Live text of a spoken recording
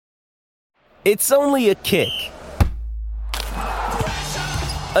It's only a kick,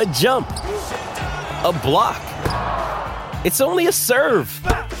 a jump, a block. It's only a serve.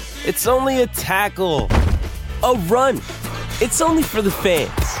 It's only a tackle, a run. It's only for the fans.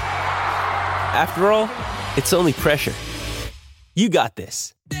 After all, it's only pressure. You got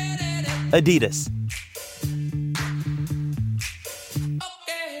this. Adidas.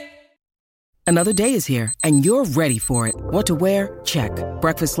 Another day is here, and you're ready for it. What to wear? Check.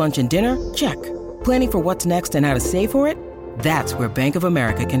 Breakfast, lunch, and dinner? Check. Planning for what's next and how to save for it? That's where Bank of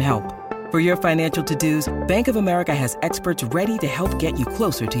America can help. For your financial to-dos, Bank of America has experts ready to help get you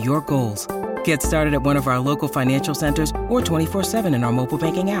closer to your goals. Get started at one of our local financial centers or 24/7 in our mobile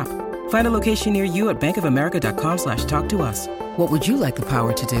banking app. Find a location near you at bankofamerica.com/talktous. What would you like the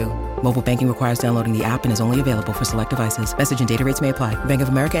power to do? Mobile banking requires downloading the app and is only available for select devices. Message and data rates may apply. Bank of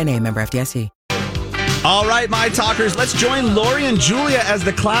America NA, member FDIC. All right, my talkers, let's join Lori and Julia as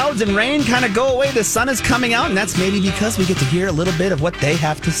the clouds and rain kind of go away. The sun is coming out, and that's maybe because we get to hear a little bit of what they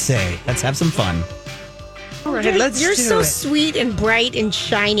have to say. Let's have some fun. All right, you're so sweet and bright and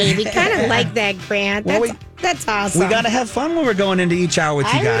shiny. We kind of like that, Grant. That's awesome. We got to have fun when we're going into each hour with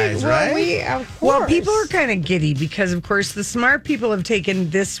you guys, right? Well, people are kind of giddy because, of course, the smart people have taken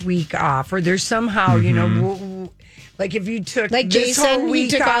this week off, or there's somehow, you know, like if you took like this Jason, whole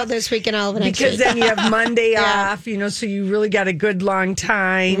week he took off, all this week and all of next because week. then you have Monday off, you know, so you really got a good long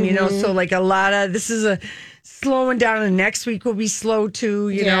time, you know, so like a lot of this is a slowing down, and next week will be slow too,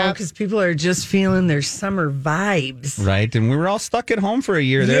 you know, because people are just feeling their summer vibes. Right. And we were all stuck at home for a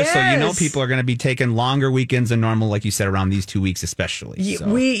year there. So, you know, people are going to be taking longer weekends than normal, like you said, around these 2 weeks especially. So.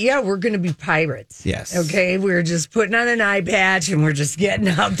 We're going to be pirates. Yes. Okay. We're just putting on an eye patch and we're just getting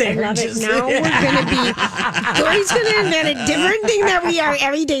out there. I love it. Now we're going to be, Dory's going to invent a different thing that we are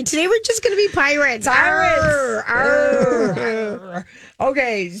every day. Today we're just going to be pirates. Arr, arr.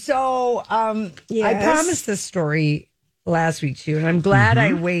 Okay, so I promised this story last week to you, and I'm glad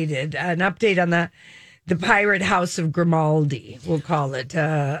I waited. An update on the pirate house of Grimaldi, we'll call it.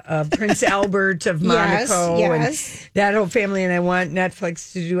 Prince Albert of Monaco. Yes. And that whole family, and I want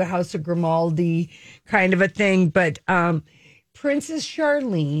Netflix to do a House of Grimaldi kind of a thing. But Princess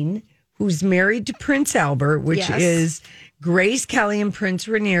Charlene, who's married to Prince Albert, which is Grace Kelly and Prince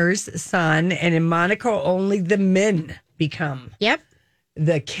Rainier's son, and in Monaco, only the men become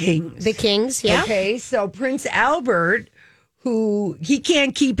the kings. The kings, yeah. Okay, so Prince Albert, who he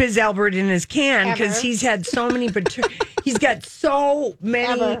can't keep his Albert in his can because he's had so many, he's got so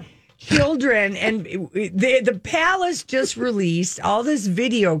many children, and the palace just released all this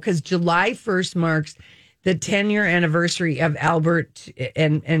video because July 1st marks the 10-year anniversary of Albert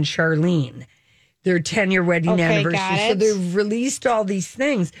and Charlene. Their 10-year wedding anniversary. So they've released all these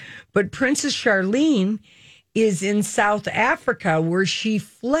things. But Princess Charlene is in South Africa, where she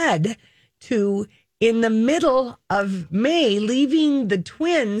fled to in the middle of May, leaving the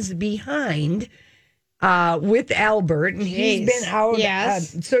twins behind with Albert. And he's been out.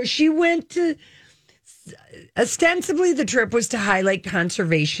 So she went to, ostensibly the trip was to highlight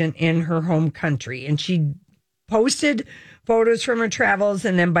conservation in her home country. And she posted photos from her travels.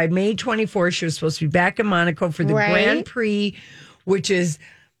 And then by May 24th, she was supposed to be back in Monaco for the Grand Prix, which is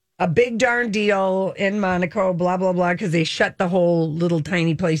a big darn deal in Monaco, blah, blah, blah, because they shut the whole little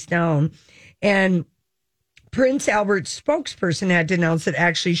tiny place down. And Prince Albert's spokesperson had to announce that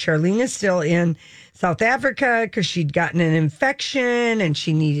actually Charlene is still in South Africa because she'd gotten an infection and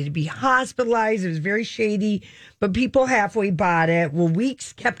she needed to be hospitalized. It was very shady, but people halfway bought it. Well,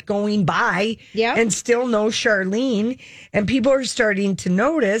 weeks kept going by and still no Charlene. And people are starting to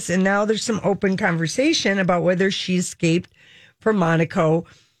notice, and now there's some open conversation about whether she escaped from Monaco,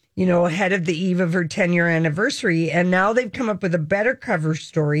 you know, ahead of the eve of her 10-year anniversary. And now they've come up with a better cover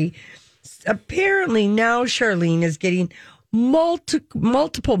story. Apparently now Charlene is getting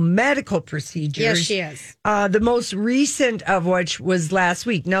multiple medical procedures. Yes, she is. The most recent of which was last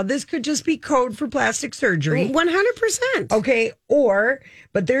week. Now, this could just be code for plastic surgery. 100%. Okay,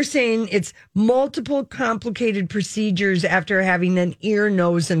 but they're saying it's multiple complicated procedures after having an ear,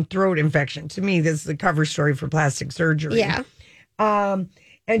 nose, and throat infection. To me, this is the cover story for plastic surgery. Yeah.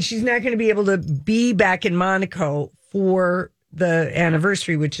 And she's not going to be able to be back in Monaco for the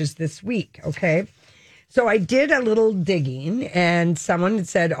anniversary, which is this week, okay? So I did a little digging, and someone had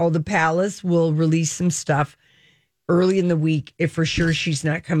said, the palace will release some stuff early in the week if for sure she's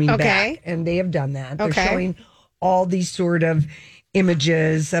not coming back. And they have done that. They're showing all these sort of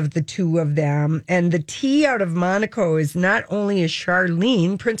images of the two of them. And the tea out of Monaco is not only is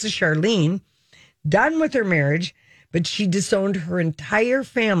Princess Charlene, done with her marriage, but she disowned her entire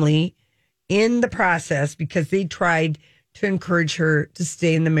family in the process because they tried to encourage her to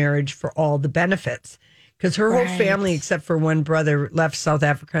stay in the marriage for all the benefits. Because her whole family, except for one brother, left South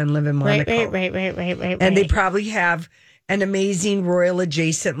Africa and live in Monaco. Right. And they probably have an amazing royal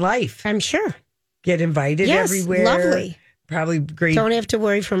adjacent life. I'm sure. Get invited everywhere. Lovely. Probably great. Don't have to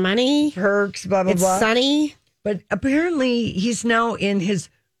worry for money. Perks, blah, blah, it's blah. It's sunny. But apparently he's now in his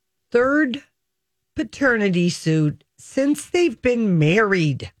third paternity suit since they've been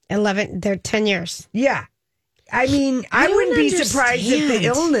married. They're 10 years. Yeah. I mean, I wouldn't be surprised if the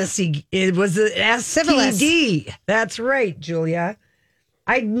illness it was an STD. Syphilis. That's right, Julia.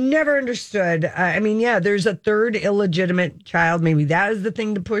 I never understood. I mean, yeah, there's a third illegitimate child. Maybe that is the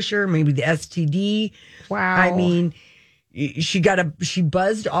thing to push her. Maybe the STD. Wow. I mean, she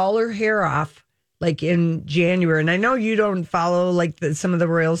buzzed all her hair off like in January. And I know you don't follow like some of the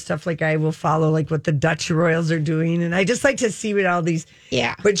royal stuff like I will follow, like what the Dutch royals are doing. And I just like to see what all these.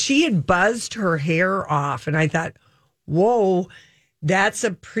 Yeah. But she had buzzed her hair off. And I thought, whoa, that's a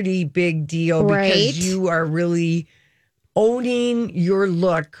pretty big deal because you are really owning your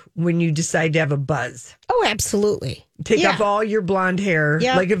look when you decide to have a buzz. Oh, absolutely. Take off all your blonde hair.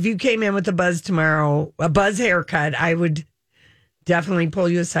 Yep. Like if you came in with a buzz tomorrow, a buzz haircut, I would definitely pull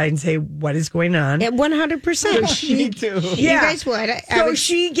you aside and say, what is going on? At 100%. Me too. You guys would. So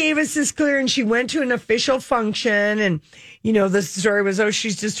she gave us this clear and she went to an official function and, you know, the story was,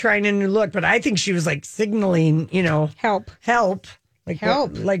 she's just trying a new look. But I think she was like signaling, you know. Help. Like,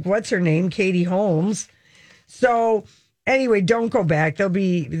 help. What's her name? Katie Holmes. So anyway, don't go back. I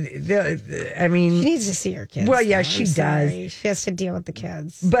mean, she needs to see her kids. Well, yeah, she does. She has to deal with the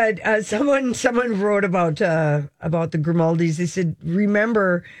kids. But someone wrote about the Grimaldis. They said,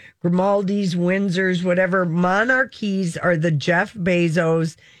 remember, Grimaldis, Windsors, whatever monarchies are the Jeff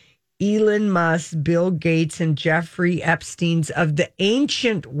Bezos, Elon Musk, Bill Gates, and Jeffrey Epstein's of the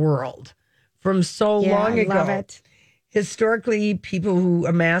ancient world from so long ago. Love it. Historically, people who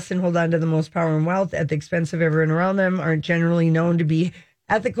amass and hold on to the most power and wealth at the expense of everyone around them are generally known to be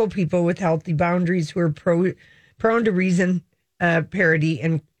ethical people with healthy boundaries who are prone to reason, parity,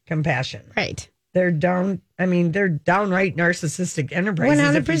 and compassion. Right. They're downright narcissistic enterprises.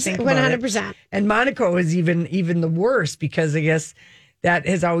 100%. 100%. And Monaco is even the worst because I guess that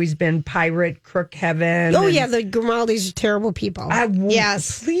has always been pirate crook heaven. Oh, yeah. The Grimaldis are terrible people.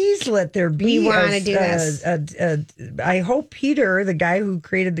 Yes. Please let there be. We want to do this. I hope Peter, the guy who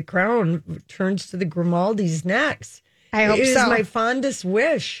created the crown, turns to the Grimaldis next. I hope so. It is my fondest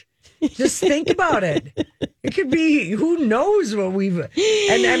wish. Just think about it. It could be, who knows what we've.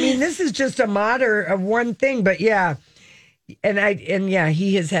 And I mean, this is just a matter of one thing, but yeah.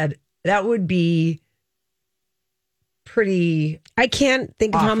 He has had, that would be pretty. I can't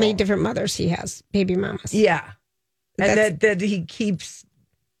think awful. Of how many different mothers he has, baby mamas. Yeah. And that he keeps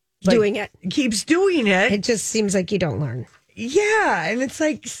doing it. Keeps doing it. It just seems like you don't learn. Yeah. And it's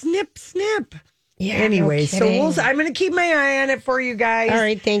like snip, snip. Yeah. Anyway, no I'm going to keep my eye on it for you guys. All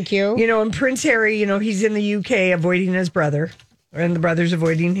right. Thank you. You know, and Prince Harry, you know, he's in the UK avoiding his brother, and the brother's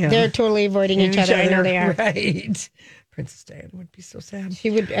avoiding him. They're totally avoiding each other. I know they are. Right. Princess Diana would be so sad. She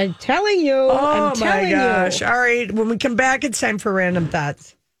would. I'm telling you. Oh, my gosh. All right. When we come back, it's time for Random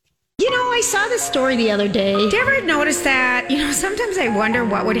Thoughts. You know, I saw this story the other day. Did you ever notice that? You know, sometimes I wonder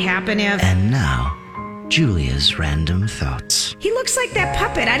what would happen if... And now, Julia's Random Thoughts. He looks like that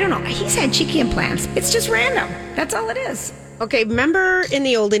puppet. I don't know. He's had cheeky implants. It's just random. That's all it is. Okay, remember in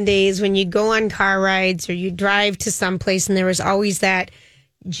the olden days when you go on car rides or you drive to some place and there was always that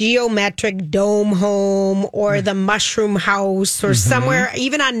geometric dome home or the mushroom house or somewhere,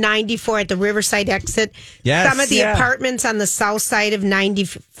 even on 94 at the Riverside exit. Yes, some of the apartments on the south side of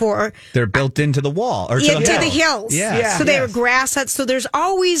 94. They're built into the wall or to to the the hills. Yeah. So they were grass huts. So there's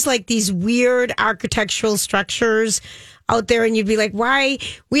always like these weird architectural structures out there. And you'd be like, why?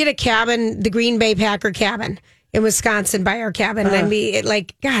 We had a cabin, the Green Bay Packer cabin in Wisconsin by our cabin. And I'd be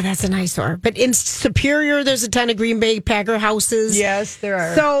like, God, that's an eyesore. But in Superior, there's a ton of Green Bay Packer houses. Yes, there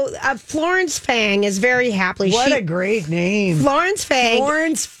are. So Florence Fang is very happy. What a great name. Florence Fang.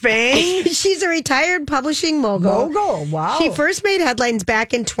 Florence Fang? She's a retired publishing mogul. Wow. She first made headlines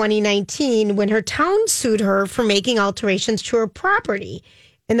back in 2019 when her town sued her for making alterations to her property.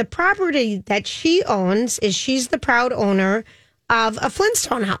 And the property that she owns she's the proud owner of a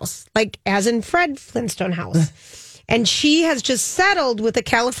Flintstone house, like as in Fred Flintstone house. And she has just settled with a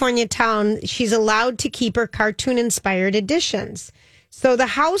California town. She's allowed to keep her cartoon-inspired additions. So the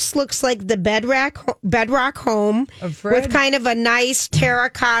house looks like the bedrock home with kind of a nice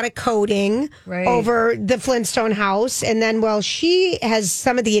terracotta coating over the Flintstone house. And then, she has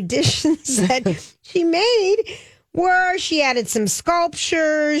some of the additions that she made were. She added some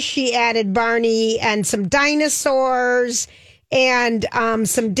sculptures. She added Barney and some dinosaurs and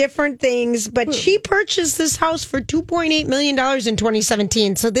some different things. But she purchased this house for $2.8 million in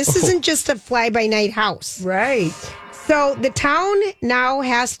 2017. So this isn't just a fly-by-night house. Right. So the town now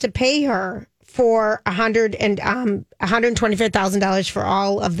has to pay her for $125,000 for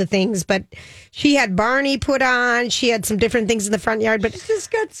all of the things. But she had Barney put on. She had some different things in the front yard. But She's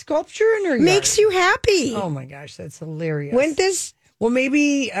just got sculpture in her yard. makes you happy. Oh my gosh, that's hilarious. Wouldn't this? Well,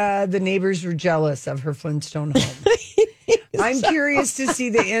 maybe the neighbors were jealous of her Flintstone home. I'm curious to see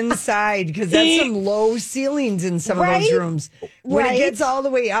the inside because that's some low ceilings in some of those rooms. When it gets all the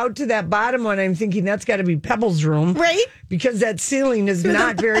way out to that bottom one, I'm thinking that's got to be Pebble's room. Right. Because that ceiling is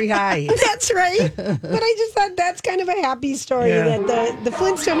not very high. That's right. But I just thought that's kind of a happy story that the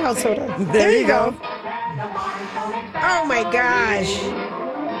Flintstone household. There you go. Oh my gosh.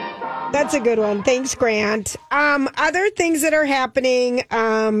 That's a good one. Thanks, Grant. Other things that are happening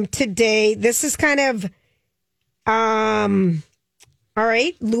today. This is kind of all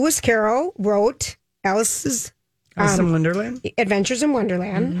right. Lewis Carroll wrote Alice's Alice in Wonderland? Adventures in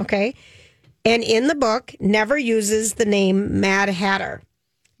Wonderland. Mm-hmm. Okay. And in the book, never uses the name Mad Hatter.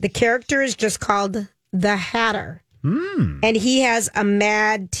 The character is just called the Hatter. And he has a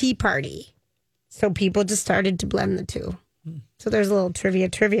mad tea party. So people just started to blend the two. So there's a little trivia.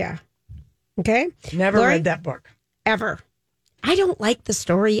 Okay? Never read that book. Ever. I don't like the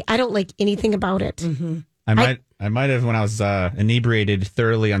story. I don't like anything about it. Mm-hmm. I might have, when I was inebriated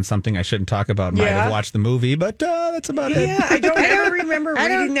thoroughly on something I shouldn't talk about, might have watched the movie, but that's about it. Yeah, I don't ever remember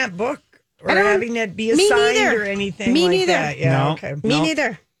reading that book or having it be assigned or anything like that. Yeah, no, okay. Me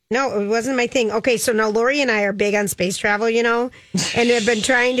neither. No, it wasn't my thing. Okay, so now Lori and I are big on space travel, and have been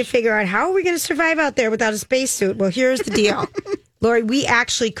trying to figure out how are we going to survive out there without a spacesuit. Well, here's the deal. Lori, we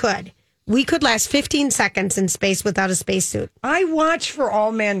actually could. We could last 15 seconds in space without a spacesuit. I watch For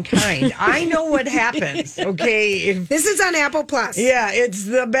All Mankind. I know what happens, okay? This is on Apple Plus. Yeah, it's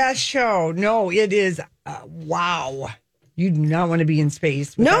the best show. No, it is. Wow. You do not want to be in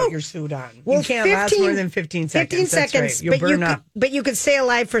space without your suit on. Well, you can't last more than 15 seconds. 15 seconds. That's right. You'll burn up. But you could stay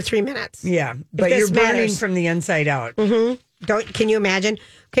alive for 3 minutes. Yeah, but you're burning from the inside out. Mm-hmm. Can you imagine?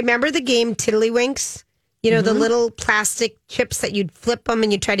 Okay, remember the game Tiddlywinks? The little plastic chips that you'd flip them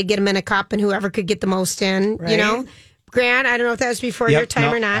and you'd try to get them in a cup and whoever could get the most in, right. Grant, I don't know if that was before your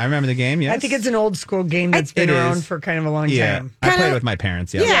time or not. I remember the game, yes. I think it's an old school game that's been around for kind of a long time. I played with my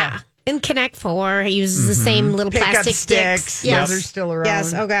parents, Yeah. And Connect 4 uses the same little plastic sticks. Yes. Those are still around.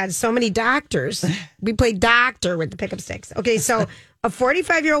 Yes. Oh, God. So many doctors. We played doctor with the pickup sticks. Okay, so a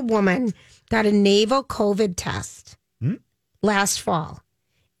 45-year-old woman got a naval COVID test last fall.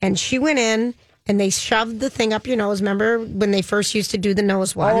 And she went in and they shoved the thing up your nose. Remember when they first used to do the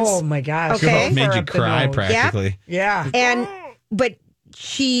nose ones? Oh, my gosh. Okay. It made you cry practically. Yeah. But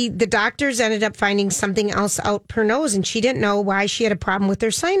the doctors ended up finding something else out her nose, and she didn't know why she had a problem with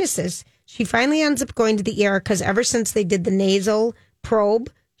her sinuses. She finally ends up going to the ER because ever since they did the nasal probe,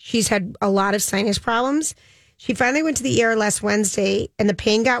 she's had a lot of sinus problems. She finally went to the ER last Wednesday, and the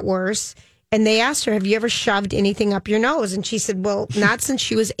pain got worse. And they asked her, have you ever shoved anything up your nose? And she said, well, not since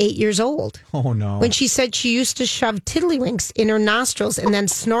she was 8 years old. Oh, no. When she said she used to shove tiddlywinks in her nostrils and then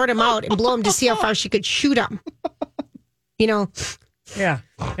snort them out and blow them to see how far she could shoot them. Yeah.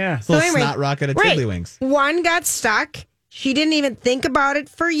 So anyway, snot rocket at Tiddlywinks. One got stuck. She didn't even think about it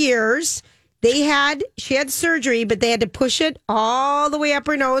for years. She had surgery, but they had to push it all the way up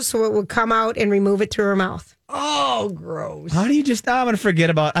her nose so it would come out and remove it through her mouth. Oh, gross. How do you just, I'm going to forget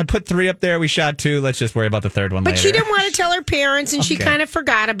about, I put 3 up there, we shot 2, let's just worry about the third one later. But she didn't want to tell her parents, and she kind of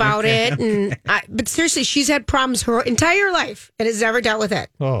forgot about it. And but seriously, she's had problems her entire life and has never dealt with it.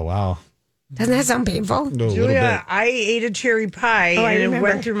 Oh, wow. Doesn't that sound painful? Julia, I ate a cherry pie and it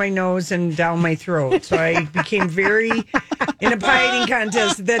went through my nose and down my throat. So I became in a pie eating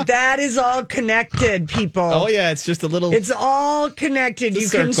contest, that is all connected, people. Oh, yeah, it's just a little. It's all connected. You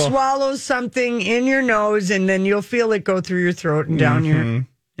can swallow something in your nose and then you'll feel it go through your throat and down your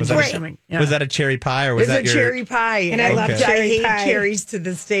stomach. Yeah. Was that a cherry pie or was that your? Cherry pie. And I love cherry pie. I hate cherries to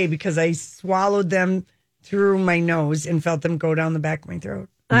this day because I swallowed them through my nose and felt them go down the back of my throat.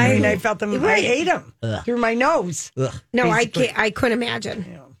 I felt them. I ate them through my nose. No, basically. I couldn't imagine.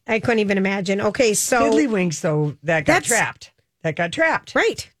 Yeah. I couldn't even imagine. Okay, so Tiddlywinks, though, that got trapped.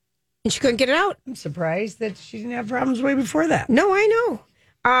 Right, and she couldn't get it out. I'm surprised that she didn't have problems way before that. No, I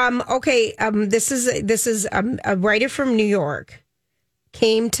know. Okay. This is a writer from New York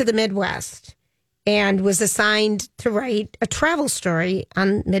came to the Midwest and was assigned to write a travel story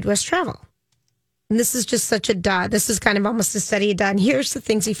on Midwest travel. And this is just such a duh. This is kind of almost a study of duh. And here's the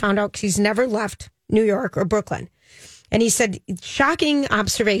things he found out because he's never left New York or Brooklyn. And he said, shocking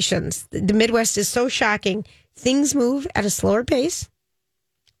observations. The Midwest is so shocking. Things move at a slower pace,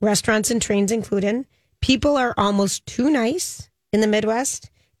 restaurants and trains included. People are almost too nice in the Midwest.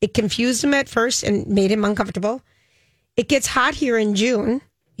 It confused him at first and made him uncomfortable. It gets hot here in June.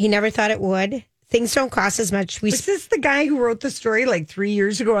 He never thought it would. Things don't cost as much. Was this the guy who wrote the story like 3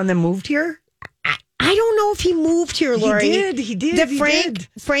 years ago and then moved here? I don't know if he moved here, Lori. He did.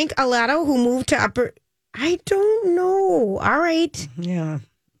 Frank Aletto, who moved to Upper... I don't know. All right. Yeah.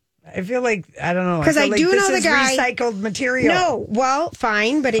 I feel like, I don't know. Because I do know the guy. Recycled material. No, well,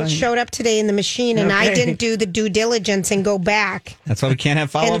 fine, but it showed up today in the machine, and I didn't do the due diligence and go back. That's why we can't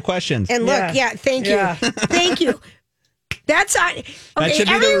have follow-up questions. And look, thank you. Thank you. That's okay, that should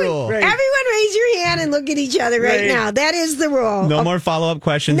be the rule. Right. Everyone raise your hand and look at each other right now. That is the rule. No more follow-up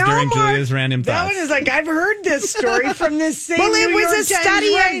questions during Julia's random thoughts. That one is like, I've heard this story from this same Well, it New was York a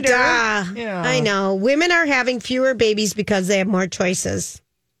study Times writer. I know. Women are having fewer babies because they have more choices.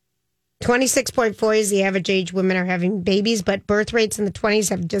 26.4 is the average age women are having babies, but birth rates in the 20s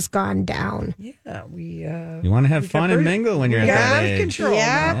have just gone down. Yeah, you want to have fun and mingle when you're at that age. Control.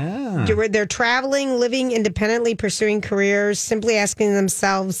 Yeah. They're traveling, living independently, pursuing careers, simply asking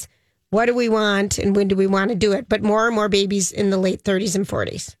themselves, what do we want and when do we want to do it? But more and more babies in the late 30s and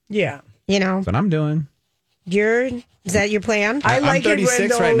 40s. Yeah. You know? That's what I'm doing. Is that your plan? I like I'm it when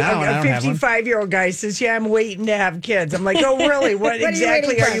 36 right now, a 55-year-old guy says, yeah, I'm waiting to have kids. I'm like, oh, really? What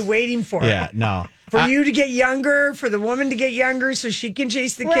exactly are you waiting for? Yeah, no. For you to get younger, for the woman to get younger so she can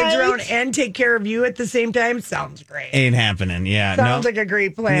chase the kids around and take care of you at the same time? Sounds great. Ain't happening. Yeah. Sounds like a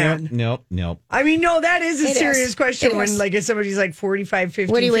great plan. Nope. I mean, no, that is a serious question when, like, if somebody's like 45,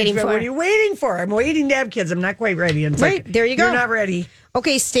 50, what are you waiting for? What are you waiting for? I'm waiting to have kids. I'm not quite ready. And it's right, there you go. You're not ready.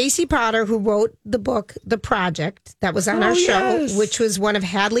 Okay, Stacey Potter, who wrote the book, The Project, that was on our show, which was one of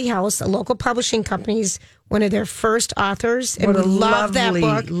Hadley House, a local publishing company's, one of their first authors. And we love that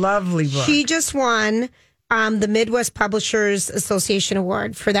book. Lovely book. She just won the Midwest Publishers Association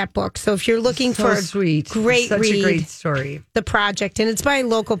Award for that book. So if you're looking for a great Such read, a great story. The Project, and it's by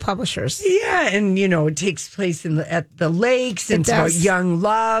local publishers. Yeah, and it takes place at the lakes, and it's about young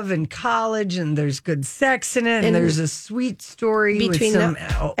love and college, and there's good sex in it, and there's a sweet story between with some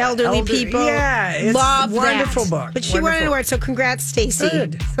the elderly people. Yeah, it's love a wonderful that. book. But she won an award, so congrats, Stacey.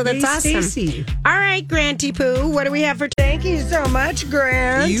 Good. So that's Yay, awesome. Stacey. All right, Granty Poo, what do we have for? Thank you so much,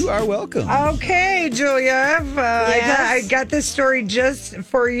 Grant. You are welcome. Okay, Julia. I got this story just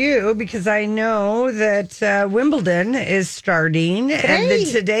for you because I know that Wimbledon is starting. Today. And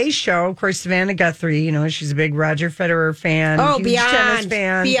the Today Show, of course, Savannah Guthrie, she's a big Roger Federer fan. Oh, huge tennis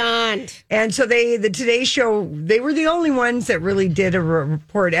fan. Beyond. And so the Today Show, they were the only ones that really did a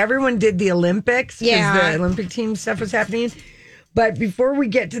report. Everyone did the Olympics because the Olympic team stuff was happening. But before we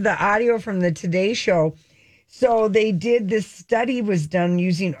get to the audio from the Today Show, so they did, this study was done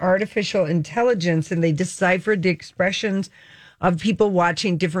using artificial intelligence, and they deciphered the expressions of people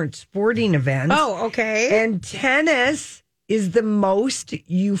watching different sporting events. Oh, okay. And tennis is the most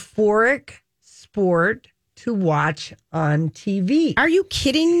euphoric sport to watch on TV. Are you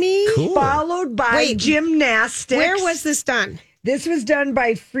kidding me? Cool. Followed by gymnastics. Where was this done? This was done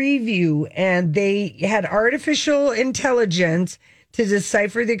by Freeview, and they had artificial intelligence to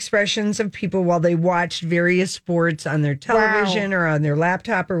decipher the expressions of people while they watched various sports on their television or on their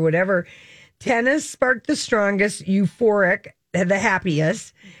laptop or whatever. Tennis sparked the strongest, euphoric, the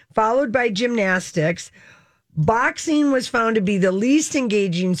happiest, followed by gymnastics. Boxing was found to be the least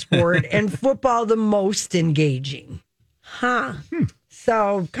engaging sport, and football the most engaging. Huh.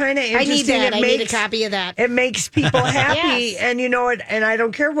 So kind of interesting. I need that. I need a copy of that. It makes people happy. Yes. And and I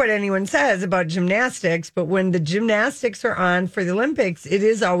don't care what anyone says about gymnastics, but when the gymnastics are on for the Olympics, it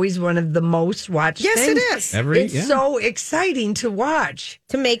is always one of the most watched things. It is. It's so exciting to watch.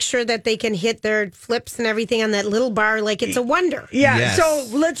 To make sure that they can hit their flips and everything on that little bar like it's a wonder. Yeah. Yes.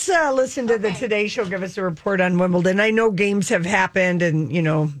 So let's listen to the Today Show give us a report on Wimbledon. I know games have happened and,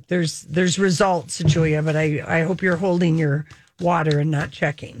 there's results, Julia, but I hope you're holding your water and not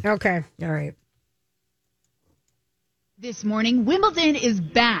checking. Okay. All right. This morning, Wimbledon is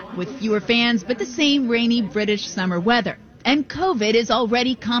back with fewer fans, but the same rainy British summer weather. And COVID is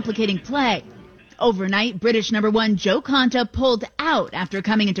already complicating play. Overnight, British number one Jo Konta pulled out after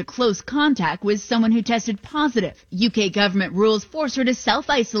coming into close contact with someone who tested positive. UK government rules force her to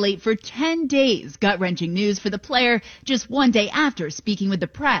self-isolate for 10 days. Gut-wrenching news for the player just one day after speaking with the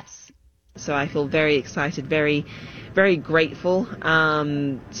press. So I feel very excited, very, very grateful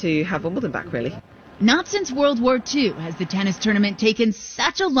to have Wimbledon back, really. Not since World War II has the tennis tournament taken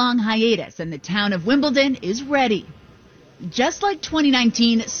such a long hiatus, and the town of Wimbledon is ready. Just like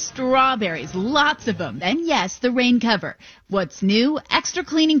 2019, strawberries, lots of them. And yes, the rain cover. What's new? Extra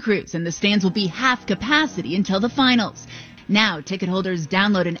cleaning crews, and the stands will be half capacity until the finals. Now, ticket holders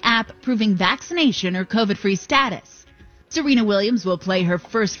download an app proving vaccination or COVID-free status. Serena Williams will play her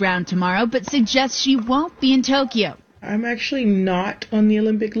first round tomorrow, but suggests she won't be in Tokyo. I'm actually not on the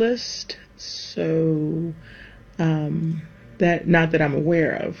Olympic list, so not that I'm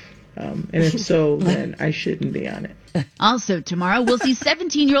aware of. And if so, then I shouldn't be on it. Also tomorrow, we'll see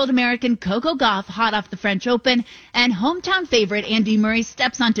 17-year-old American Coco Gauff hot off the French Open, and hometown favorite Andy Murray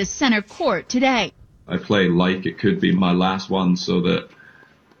steps onto center court today. I play like it could be my last one so that,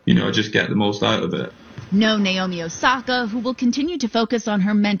 I just get the most out of it. No Naomi Osaka, who will continue to focus on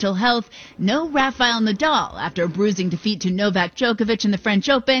her mental health. No Rafael Nadal. After a bruising defeat to Novak Djokovic in the French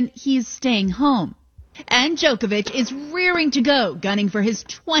Open, he's staying home. And Djokovic is rearing to go, gunning for his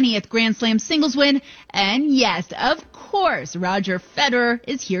 20th Grand Slam singles win. And yes, of course, Roger Federer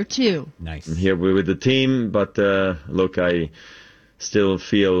is here too. Nice. I'm here with the team, but look, I still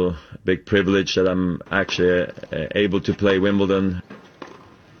feel a big privilege that I'm actually able to play Wimbledon.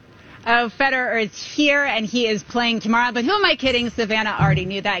 Oh, Federer is here and he is playing tomorrow. But who am I kidding? Savannah already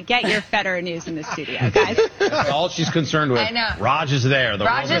knew that. Get your Federer news in the studio, guys. All she's concerned with. I know. Raj is there.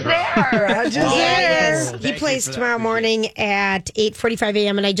 Raj is there. Raj is there. He plays tomorrow morning at 8:45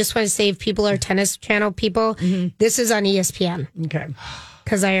 a.m. And I just want to say, if people are Tennis Channel people, this is on ESPN. Okay.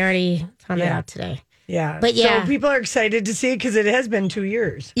 Because I already found that out today. Yeah. But yeah. So people are excited to see it because it has been 2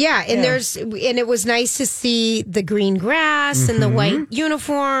 years. Yeah. And it was nice to see the green grass and the white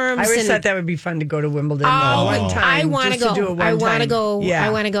uniforms. I always thought that would be fun to go to Wimbledon one time. I want to go. I want to go. Yeah. I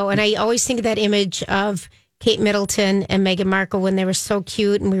want to go. And I always think of that image of Kate Middleton and Meghan Markle when they were so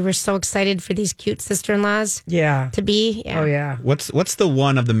cute and we were so excited for these cute sister-in-laws. Yeah. To be. Yeah. Oh, yeah. What's the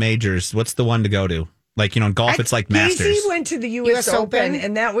one of the majors? What's the one to go to? Like, in golf, it's like Masters. Daisy went to the U.S. Open,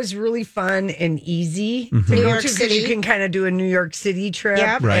 and that was really fun and easy to New go York to City. You can kind of do a New York City trip.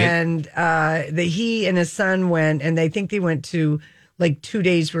 Yep. Right. And he and his son went, and I think they went to like 2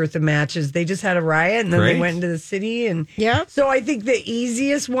 days worth of matches. They just had a riot, and then they went into the city. And so I think the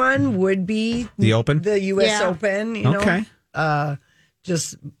easiest one would be the Open, the U.S. Open. Okay.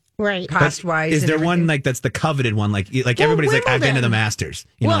 Just. Right. Cost wise. Is there one that's the coveted one? Like everybody's Wimbledon. like, I've been to the Masters.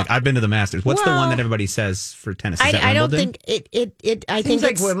 I've been to the Masters. What's the one that everybody says for tennis? Is that I don't Wimbledon? think it I Seems think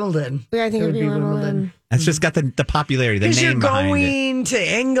like it's Wimbledon. Yeah, I think it would be Wimbledon. That's just got the popularity, the Because name you're behind it. going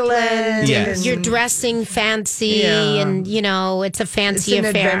to England. Yes. And You're dressing fancy and, it's a fancy It's an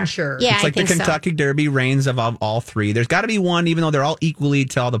affair. adventure. Yeah, It's like the Kentucky Derby reigns of all three. There's got to be one, even though they're all equally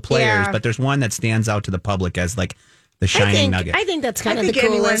to all the players, but there's one that stands out to the public as like the shining nugget. I think that's kind of I the think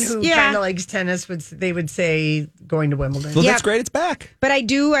anyone coolest. who kind of likes tennis would say going to Wimbledon. Well, that's great. It's back. But I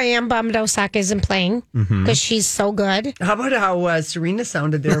am bummed Osaka isn't playing because she's so good. How about how Serena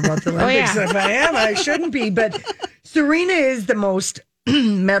sounded there about the Olympics? If I shouldn't be. But Serena is the most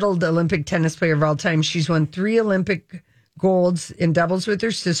medaled Olympic tennis player of all time. She's won 3 Olympic golds in doubles with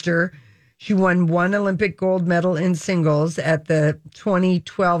her sister. She won 1 Olympic gold medal in singles at the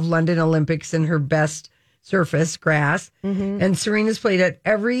 2012 London Olympics in her best surface, grass. And Serena's played at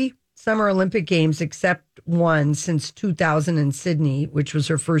every Summer Olympic Games except one since 2000 in Sydney, which was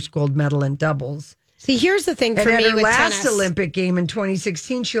her first gold medal in doubles. See, here's the thing for and me at her with last tennis. Olympic game in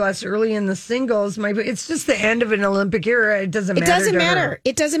 2016, she lost early in the singles. It's just the end of an Olympic era. It doesn't matter. It doesn't to matter. her.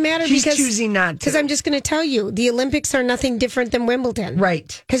 It doesn't matter She's because choosing not to. Because I'm just going to tell you, the Olympics are nothing different than Wimbledon,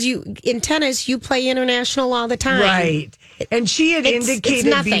 right? Because in tennis, you play international all the time, right? And she had It's indicated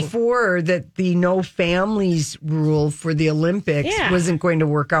nothing. before that the no families rule for the Olympics wasn't going to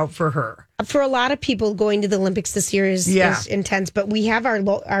work out for her. For a lot of people, going to the Olympics this year is intense. But we have our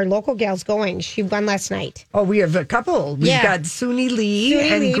local gals going. She won last night. Oh, we have a couple. We've got Suni Lee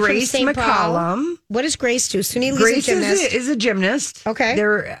and from Grace St. Paul. McCollum. What does Grace do? Suni Lee's Grace a gymnast. is a gymnast.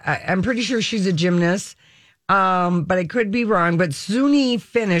 Okay. I'm pretty sure she's a gymnast. But I could be wrong. But Suni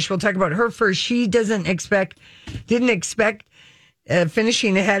finished. We'll talk about her first. She didn't expect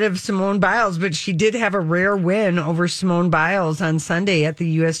finishing ahead of Simone Biles, but she did have a rare win over Simone Biles on Sunday at the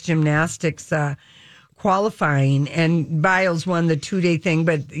U.S. Gymnastics qualifying. And Biles won the 2-day thing.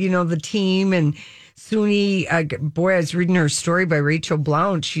 But, the team and Suni, boy, I was reading her story by Rachel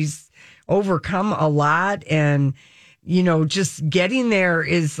Blount. She's overcome a lot. And, just getting there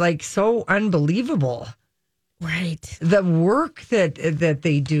is like so unbelievable. Right. The work that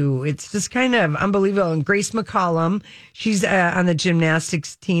they do, it's just kind of unbelievable. And Grace McCollum, she's on the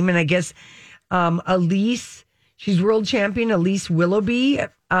gymnastics team. And I guess Elise, she's world champion. Elise Willoughby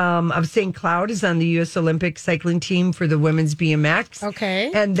of St. Cloud is on the U.S. Olympic cycling team for the women's BMX.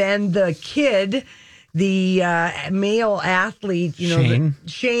 Okay. And then the kid, the male athlete, Shane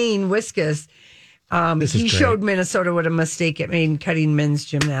Wiskus. He showed Minnesota what a mistake it made in cutting men's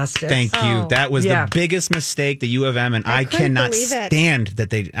gymnastics. Thank you. That was the biggest mistake, the U of M, and I cannot stand that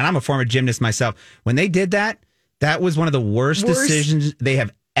they, and I'm a former gymnast myself, when they did that, that was one of the worst decisions they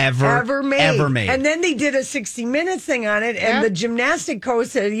have ever made. And then they did a 60 Minutes thing on it, and the gymnastic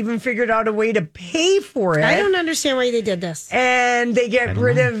coach had even figured out a way to pay for it. I don't understand why they did this. And they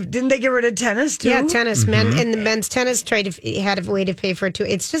didn't they get rid of tennis too? Yeah, tennis. Men and the men's tennis had a way to pay for it too.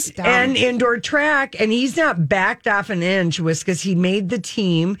 It's just dumb. And indoor track, and he's not backed off an inch, because he made the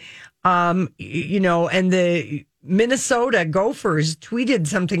team, and the Minnesota Gophers tweeted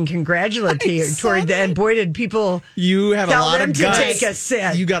something congratulatory toward the end. Boy, did people you have a lot of guts. To take a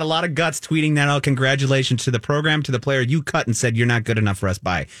sit. You got a lot of guts tweeting that out. Congratulations to the program, to the player you cut and said you're not good enough for us.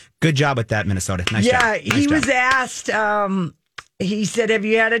 Bye. Good job with that, Minnesota. Nice job. Yeah, he was asked. He said, "Have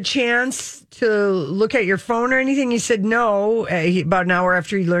you had a chance to look at your phone or anything?" He said, "No." About an hour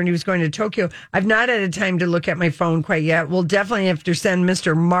after he learned he was going to Tokyo, "I've not had a time to look at my phone quite yet. We'll definitely have to send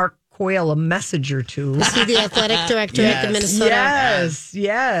Mr. Mark Coyle a message or two." Is he the athletic director at the Minnesota?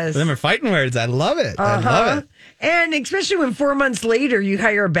 Yes. Them are fighting words. I love it. I love it. And especially when 4 months later you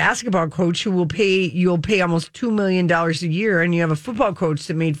hire a basketball coach who you'll pay almost $2 million a year, and you have a football coach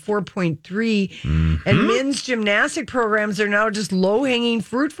that made 4.3. And men's gymnastic programs are now just low-hanging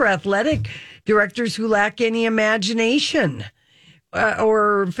fruit for athletic directors who lack any imagination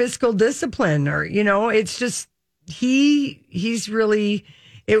or fiscal discipline, or it's just he's really.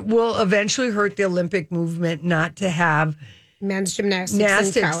 It will eventually hurt the Olympic movement not to have men's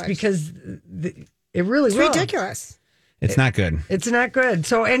gymnastics in college, because it really it's will. Ridiculous. It's not good. It's not good.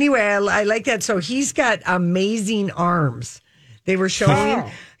 So anyway, I like that. So he's got amazing arms. They were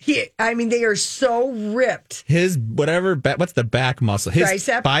showing. They are so ripped. His what's the back muscle? His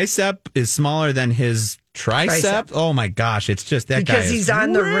tricep? Bicep is smaller than his tricep. Oh my gosh, it's just that guy. Because he's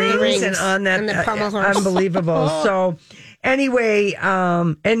on the rings and on that unbelievable. So. Anyway,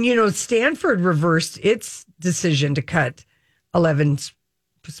 Stanford reversed its decision to cut 11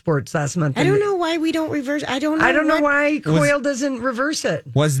 sports last month. I don't know why we don't reverse. I don't know why Coyle doesn't reverse it.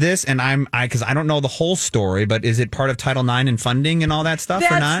 Was this, and because I don't know the whole story, but is it part of Title IX and funding and all that stuff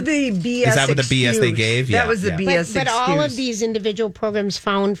or not? That's the BS. Is that what the BS they gave? That was the BS excuse. But all of these individual programs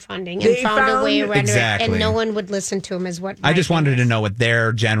found funding and found a way around it, and no one would listen to them. Is what I just wanted to know what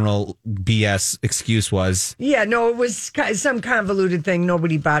their general BS excuse was. Yeah, no, it was some convoluted thing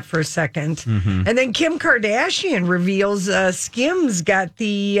nobody bought for a second. And then Kim Kardashian reveals Skims got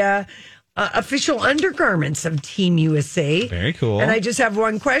the official undergarments of Team USA. Very cool. And I just have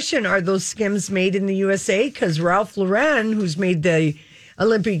one question. Are those Skims made in the USA? Because Ralph Lauren, who's made the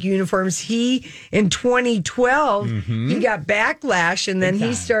Olympic uniforms, in 2012, he got backlash, and then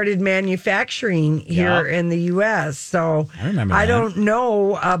he started manufacturing here in the U.S. So I remember I don't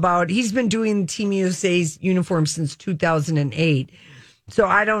know he's been doing Team USA's uniform since 2008. So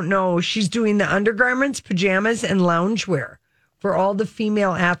I don't know. She's doing the undergarments, pajamas, and loungewear for all the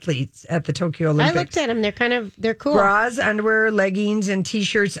female athletes at the Tokyo Olympics. I looked at them. They're cool. Bras, underwear, leggings, and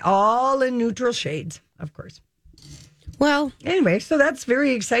T-shirts, all in neutral shades, of course. Well, anyway, so that's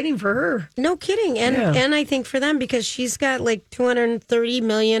very exciting for her. No kidding. And I think for them, because she's got like 230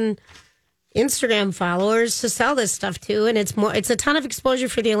 million Instagram followers to sell this stuff to, and it's a ton of exposure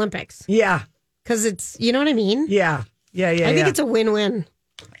for the Olympics. Yeah. Because it's, you know what I mean? Yeah. I think it's a win-win.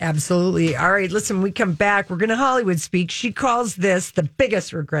 Absolutely. All right, listen, we come back. We're going to Hollywood speak. She calls this the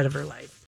biggest regret of her life.